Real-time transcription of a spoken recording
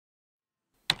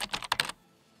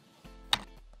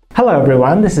Hello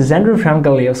everyone, this is Andrew from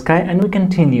Galileosky, and we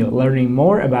continue learning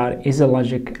more about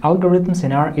EasyLogic algorithms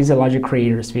in our EasyLogic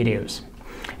Creators videos.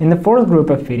 In the fourth group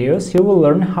of videos, you will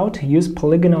learn how to use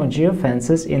polygonal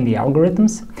geofences in the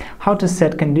algorithms, how to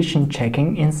set condition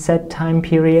checking in set time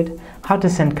period, how to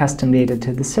send custom data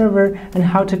to the server, and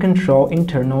how to control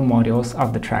internal modules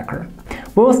of the tracker.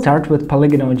 We will start with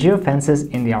polygonal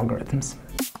geofences in the algorithms.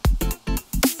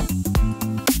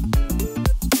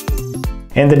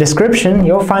 In the description,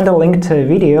 you'll find a link to a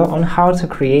video on how to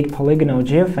create polygonal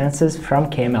geofences from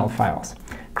KML files.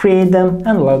 Create them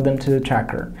and load them to the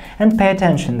tracker. And pay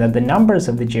attention that the numbers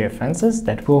of the geofences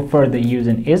that we'll further use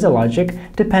in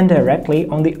EasyLogic depend directly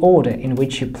on the order in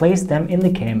which you place them in the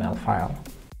KML file.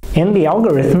 In the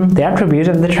algorithm, the attribute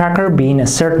of the tracker being a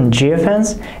certain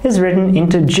geofence is written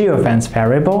into geofence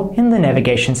variable in the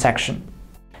navigation section.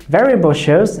 Variable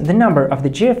shows the number of the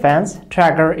geofence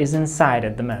tracker is inside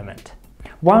at the moment.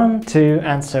 1, 2,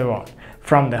 and so on,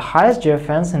 from the highest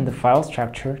geofence in the file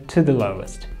structure to the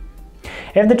lowest.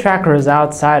 If the tracker is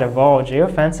outside of all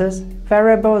geofences,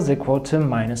 variable is equal to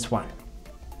 -1.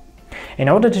 In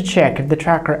order to check if the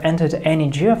tracker entered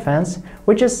any geofence,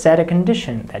 we just set a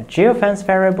condition that geofence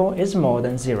variable is more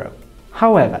than 0.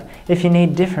 However, if you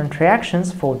need different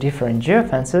reactions for different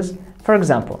geofences, for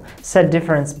example, set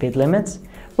different speed limits,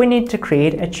 we need to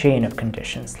create a chain of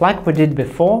conditions, like we did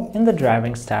before in the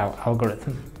driving style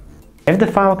algorithm. If the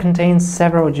file contains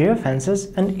several geofences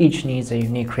and each needs a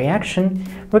unique reaction,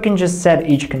 we can just set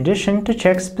each condition to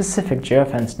check specific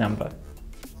geofence number.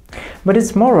 But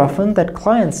it's more often that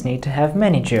clients need to have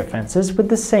many geofences with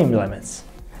the same limits.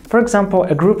 For example,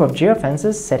 a group of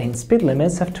geofences setting speed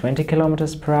limits of 20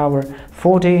 km/h,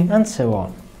 40, and so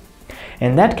on.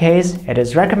 In that case, it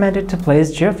is recommended to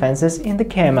place geofences in the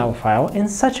KML file in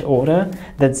such order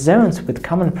that zones with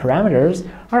common parameters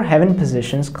are having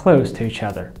positions close to each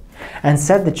other, and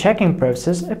set the checking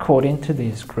process according to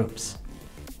these groups.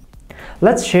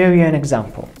 Let's show you an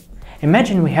example.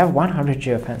 Imagine we have 100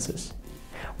 geofences.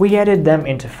 We added them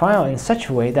into file in such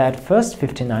a way that first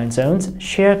 59 zones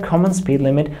share a common speed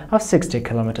limit of 60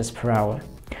 km/h.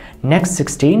 Next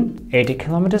 16, 80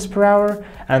 km/h,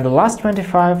 and the last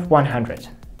 25, 100.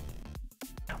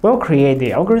 We'll create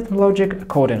the algorithm logic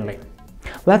accordingly.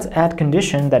 Let's add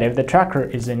condition that if the tracker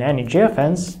is in any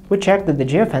geofence, we check that the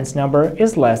geofence number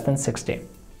is less than 60.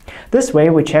 This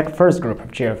way we check first group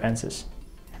of geofences.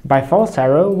 By false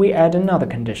arrow, we add another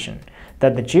condition,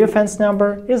 that the geofence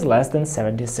number is less than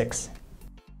 76.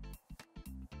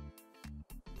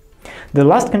 The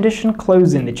last condition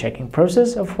closing the checking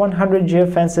process of 100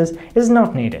 geofences is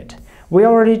not needed. We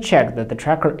already checked that the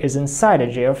tracker is inside a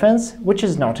geofence, which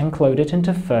is not included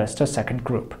into first or second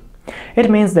group. It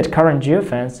means that current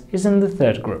geofence is in the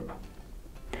third group.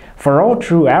 For all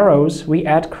true arrows, we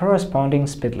add corresponding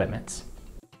speed limits.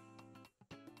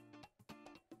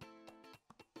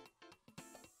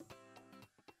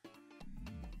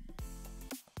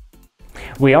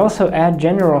 We also add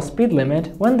general speed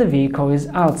limit when the vehicle is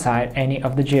outside any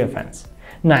of the geofence,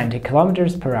 90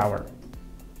 km/h.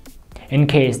 In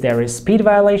case there is speed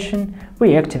violation,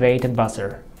 we activate a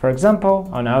buzzer, for example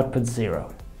on output 0.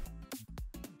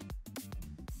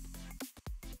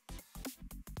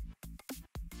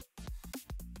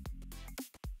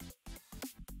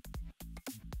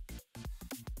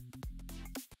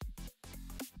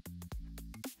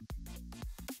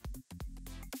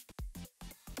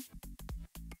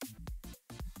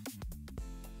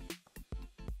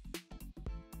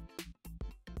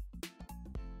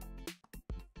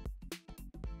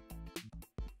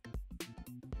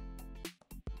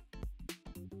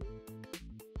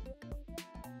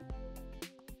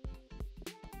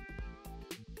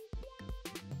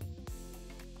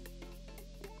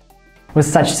 With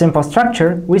such simple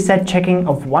structure, we set checking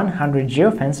of 100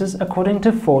 geofences according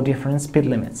to 4 different speed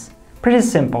limits. Pretty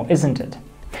simple, isn't it?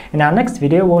 In our next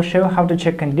video, we'll show how to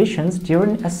check conditions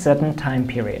during a certain time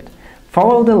period.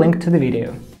 Follow the link to the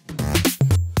video.